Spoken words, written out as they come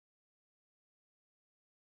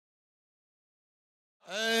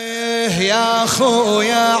يا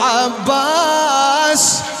خويا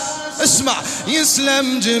عباس اسمع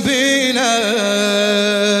يسلم جبينك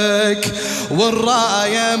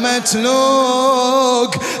والراية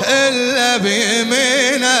متلوق إلا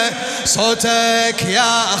بيمينك صوتك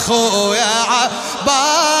يا خويا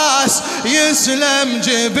عباس يسلم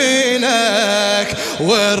جبينك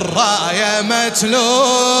والراية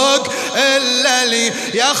متلوق إلا لي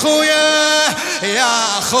يا خويا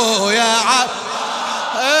عباس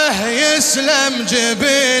يسلم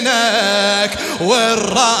جبينك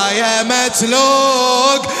والراية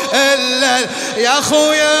متلوق إلا يا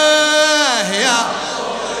خويا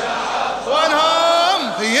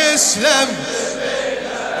وانهم يسلم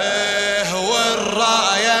جبينك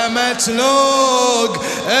والراية متلوق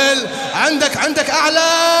عندك أعلى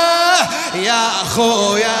يا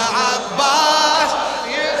خويا عباس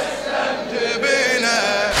يسلم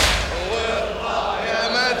جبينك والراية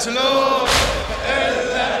متلوق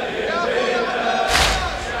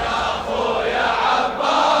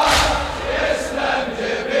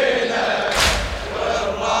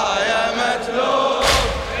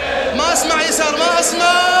ما اسمع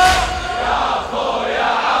يا خويا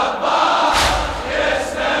عباس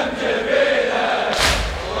يسلم جبينك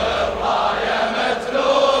والراية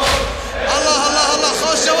متلوق الله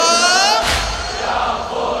خوش جواب يا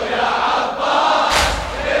خويا عباس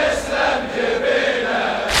يسلم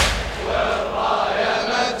جبينك والراية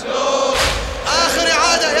متلوق آخر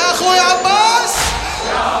إعادة يا خويا عباس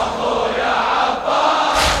يا خويا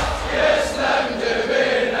عباس يسلم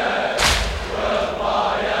جبينك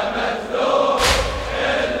والراية متلوق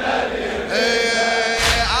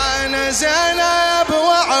زينب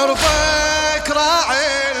وعرفك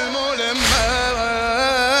راعي الملمة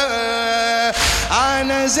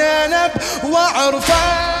أنا زينب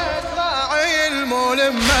وعرفك راعي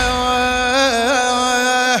الملمة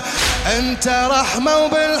أنت رحمة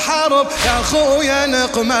وبالحرب يا خويا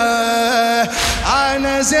نقمة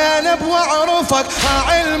أنا زينب وعرفك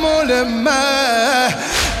راعي الملمة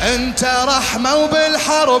أنت رحمة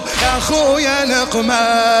وبالحرب يا خويا نقمة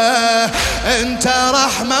أنت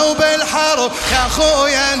رحمة وبالحرب يا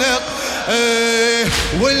خويا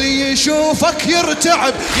واللي يشوفك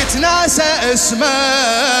يرتعب يتناسى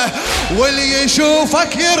اسمه واللي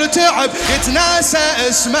يشوفك يرتعب يتناسى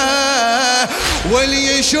اسمه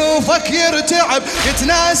واللي يشوفك يرتعب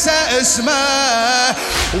يتناسى اسمه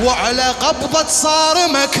وعلى قبضة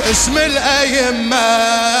صارمك اسم الأئمة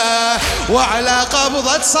وعلى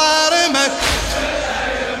قبضة صارمك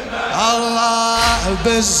الله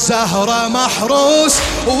بالزهرة محروس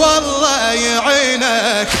والله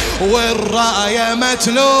يعينك والراية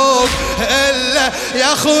متلوق إلا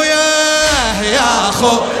يا خويا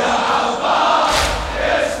عباس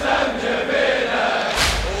يسلم جبينك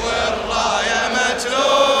والراية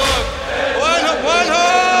متلوق وينهم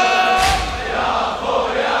يا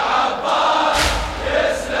خويا عباس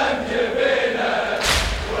يسلم جبينك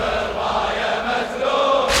والراية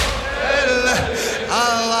متلوق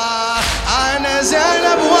الله أنا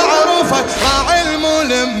زينب وعروفك راعي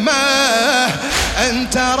الملمة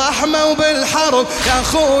أنت رحمة وبالحرب يا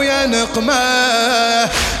خويا نقمة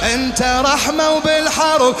أنت رحمة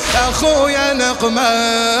وبالحرب يا خويا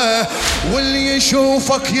نقمة واللي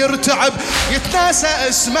يشوفك يرتعب يتناسى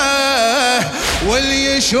اسمه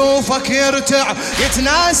واللي يشوفك يرتعب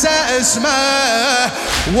يتناسى اسمه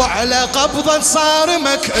وعلى قبضة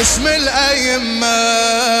صارمك اسم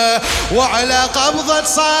الأئمة وعلى قبضة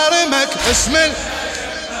صارمك اسم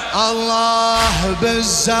الله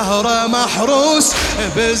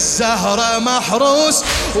بالزهرة محروس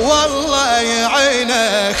والله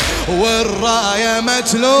يعينك والراية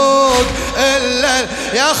متلوق إلا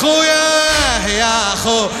يا خويا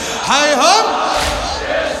حيهم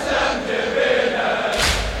يسلم جبينك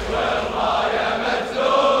والراية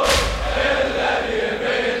متلوق إلا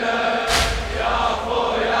بيمينك يا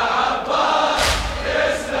خويا عباس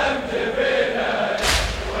يسلم جبينك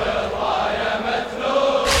والراية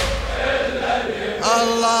متلوق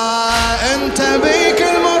الله انت بيك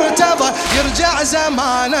المرتضى يرجع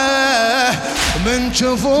زمانه من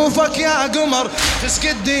جفوفك يا قمر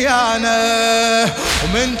تسقي الديانة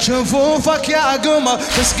ومن جفوفك يا قمر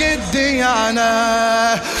تسقي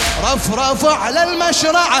الديانة رفرف على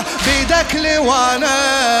المشرعه بيدك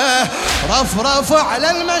لوانه رفرف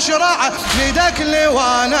على المشرعه بيدك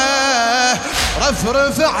لوانه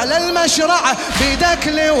رفرف على المشرعه بيدك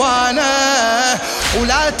لوانه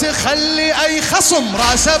ولا تخلي اي خصم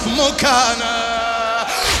راسه بمكانه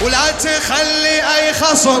ولا تخلي اي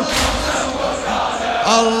خصم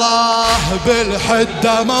الله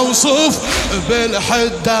بالحدة موصوف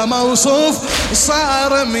بالحدة موصوف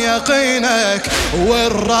صارم يقينك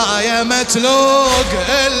والراية متلوق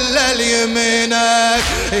إلا اليمينك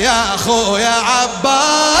يا خويا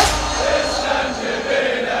عباس يسلم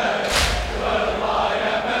جبينك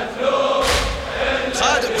والراية متلوق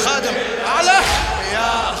خادم أعلى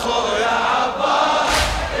يا خويا عباس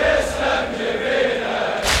يسلم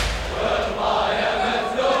جبينك والراية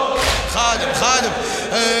متلوق خادم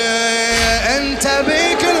انت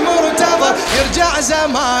بيك المرتضى يرجع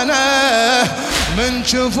زمانه من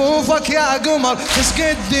شفوفك يا قمر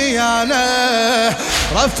تسقي الديانة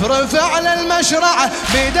رفرف على المشرعه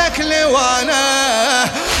بيدك لوانه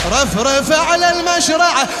رفرف على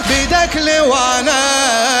المشرعه بيدك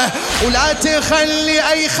لوانه ولا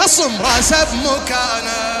تخلي اي خصم راسه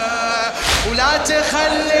بمكانه ولا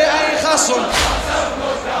تخلي اي خصم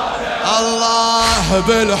الله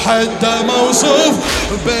بالحدة موصوف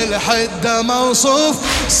بالحدة موصوف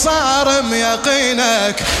صارم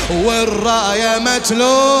يقينك والراية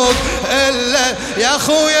متلوق إلا يا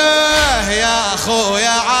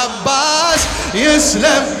خويا عباس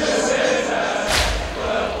يسلم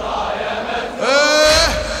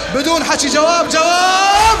بدون حكي جواب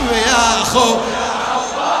يا خويا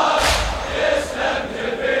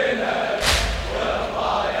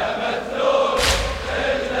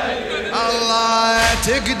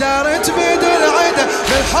تقدر تبيد العدا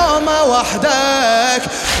بالحومة وحدك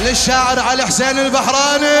للشاعر علي حسين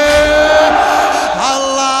البحراني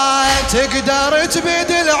الله تقدر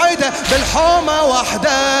تبيد العدا بالحومة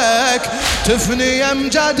وحدك تفني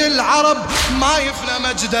أمجاد العرب ما يفنى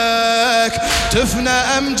مجدك تفنى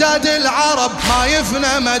أمجاد العرب ما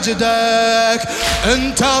يفنى مجدك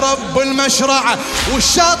انت رب المشرعه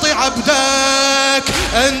والشاطئ عبدك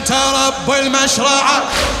انت رب المشرعه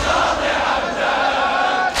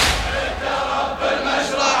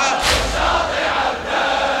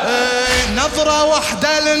نظرة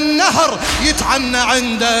واحدة للنهر يتعنى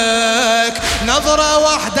عندك نظرة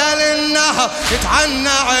واحدة للنهر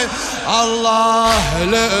يتعنى الله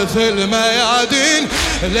لأث الميادين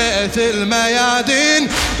لأث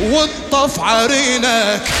الميادين والطف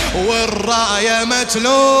عرينك والراية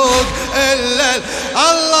متلوق إلا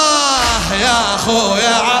الله يا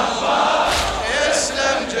خويا عباس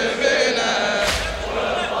يسلم جبينك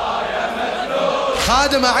والراية متلوق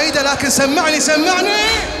خادم عيدة لكن سمعني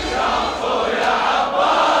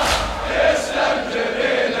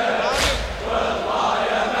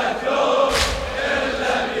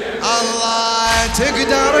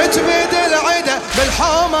تقدر تبيد العدا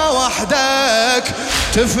بالحومة وحدك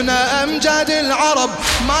تفنى أمجاد العرب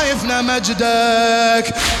ما يفنى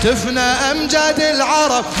مجدك تفنى أمجاد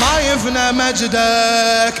العرب ما يفنى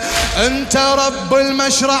مجدك انت رب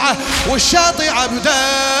المشرعه والشاطئ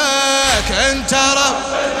عبدك انت رب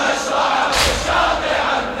المشرعه والشاطئ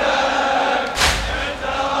عبدك انت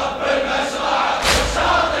رب المشرعه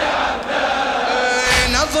والشاطئ عبدك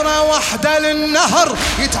نظرة واحدة للنهر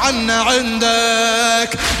يتعنى عندك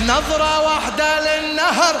نظرة واحدة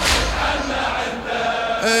للنهر يتعنى عندك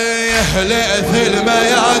لأث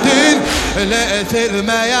الميادين لأث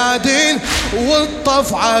الميادين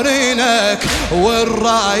والطف عرينك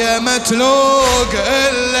والراية متلوق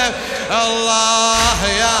إلا الله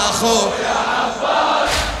يا خويا عباس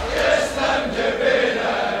يسلم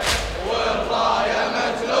جبينك والراية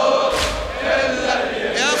متلوق إلا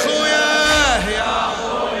يا خويا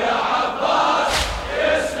عباس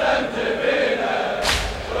يسلم جبينك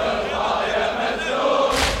والراية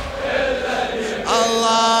متلوق إلا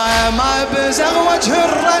الله ما بزغ وجه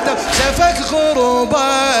الردى سفك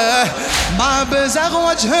غروبه ما بزغ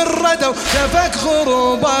وجه الردى سفك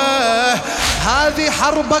غروبه هذه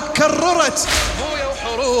حربك كررت بويا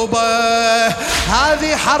وحروبه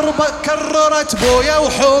هذه حربك كررت بويا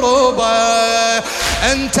وحروبه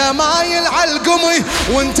انت مايل على القمي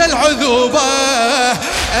وانت العذوبه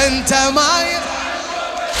انت مايل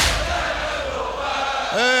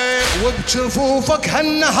وبجفوفك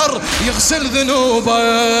هالنهر يغسل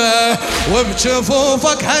ذنوبه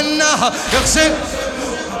وبجفوفك هالنهر يغسل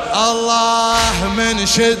الله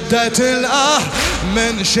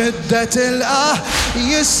من شدة الآه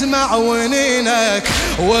يسمع ونينك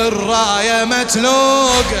والراية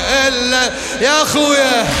متلوق إلا يا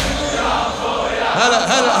خويا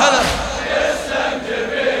هلا يسلم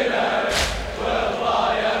جبينك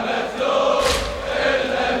والراية متلوق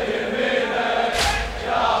إلا اليمينك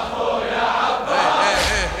يا خويا عباس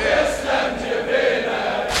يسلم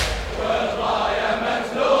جبينك والراية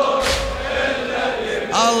متلوق إلا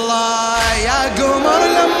اليمينك الله يا قمر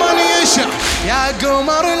لما يشع يا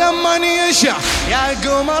قمر لما يشع يا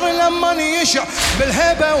قمر لما يشع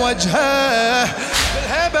بالهبة وجهه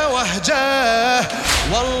بالهبة وهجه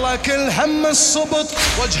والله كل هم الصبط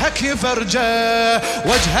وجهك يفرجه،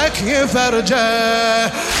 وجهك يفرجه.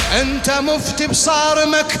 انت مفتي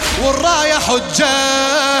بصارمك والراية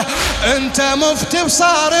حجة، انت مفتي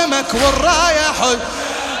بصارمك والراية حجة.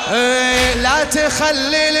 لا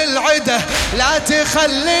تخلي للعده، لا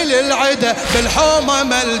تخلي للعده بالحومة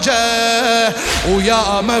ملجأ.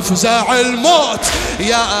 ويا مفزع الموت،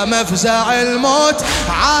 يا مفزع الموت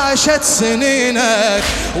عاشت سنينك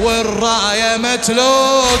والراية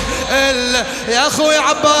متلوق إلا يا أخوي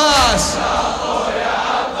عباس.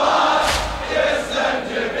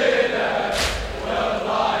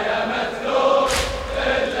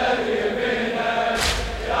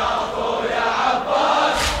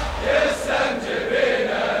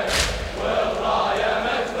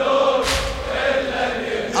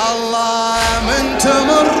 من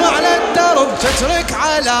تمر على الدرب تترك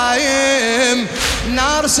علايم،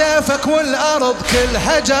 نار سيفك والأرض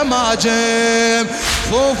كلها جماجم،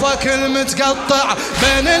 صفوفك المتقطع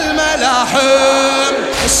بين الملاحم.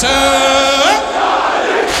 السيف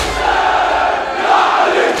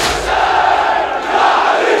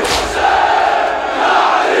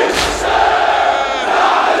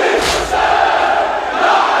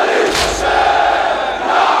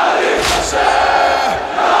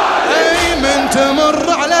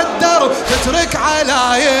تمر على الدرب تترك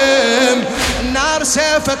علايم، نار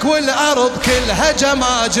سيفك والأرض كلها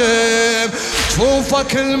جماجم،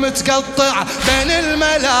 جفوفك المتقطع بين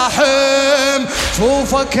الملاحم،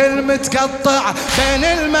 جفوفك المتقطع بين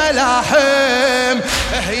الملاحم.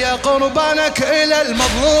 هي قربانك إلى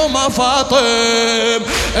المظلومة فاطم،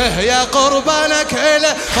 هي قربانك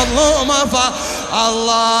إلى المظلومة فاطم.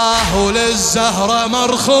 الله للزهرة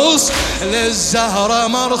مرخوص، للزهرة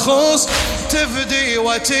مرخوص تفدي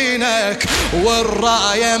وتينك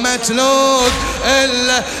والراية متلوق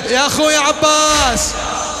إلا يا أخوي عباس.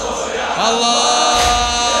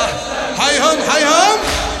 الله حيهم حيهم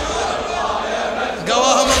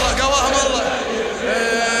قواهم الله قواهم الله.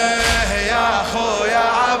 يا أخوي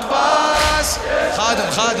عباس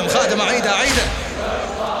خادم خادم خادم عيده عيده.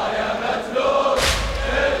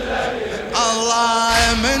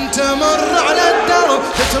 الله من تمر على الدرب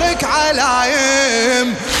تترك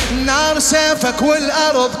علايم، نار سيفك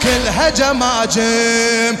والأرض كلها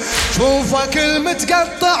جماجم، شوفك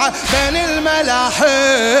المتقطع بين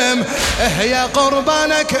الملاحم. هي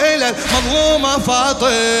قربانك إلى المظلومة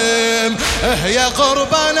فاطم، هي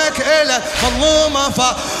قربانك إلى المظلومة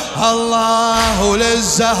فاطم. الله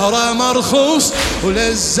للزهرة مرخوص،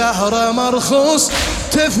 وللزهرة مرخوص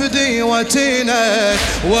تفدي وتينك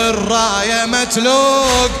والراية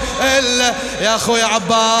متلوق إلا يا أخوي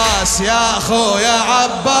عباس، يا أخوي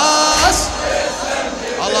عباس.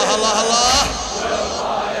 الله الله الله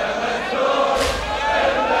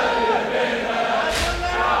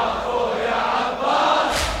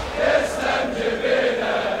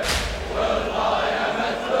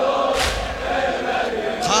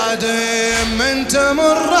خادم من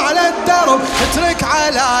تمر على الدرب تترك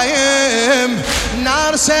علايم،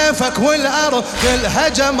 نار سيفك والأرض كلها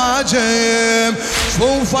جماجم،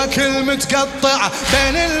 شفوفك المتقطع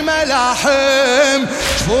بين الملاحم،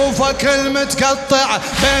 شفوفك المتقطع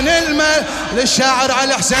بين للشاعر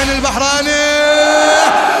على حسين البحراني.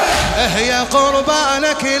 هي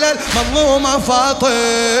قربانك إلى المظلومة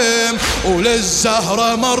فاطم،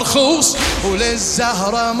 وللزهرة مرخوص،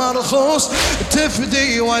 وللزهرة مرخوص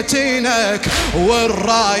تفدي وتينك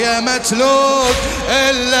والراية متلوق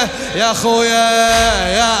إلا يا خويا،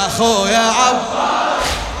 يا خويا عباس.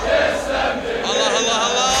 الله الله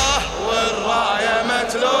الله والراية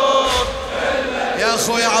متلوق يا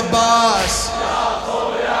خويا عباس.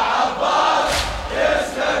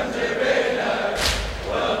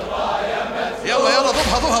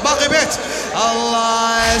 ضبها باقي بيت.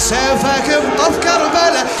 الله سيفك بطف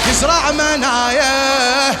كربلة يزرع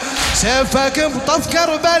منايا، سيفك بطف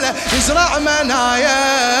كربلة يزرع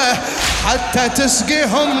منايا، حتى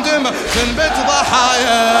تسقيهم دماء تنبت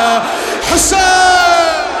ضحايا. حسين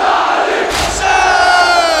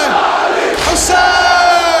حسين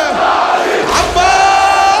حسين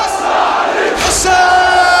عباس حسين.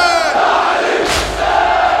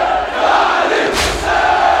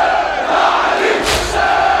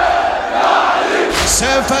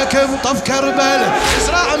 سيفك بطف كربلة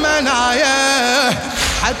يزرع منايا،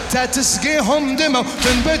 حتى تسقيهم دمى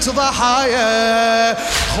وتنبت ضحايا.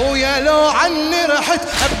 خويا لو عني رحت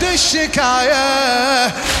ابدي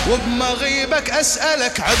الشكاية، وبمغيبك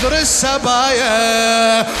اسألك عذر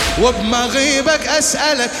السبايا، وبمغيبك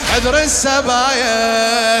اسألك عذر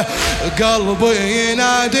السبايا. قلبي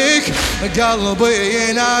يناديك، قلبي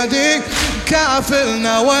يناديك،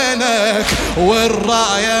 كافلنا وينك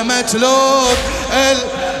والراية متلوك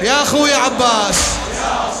يا أخوي عباس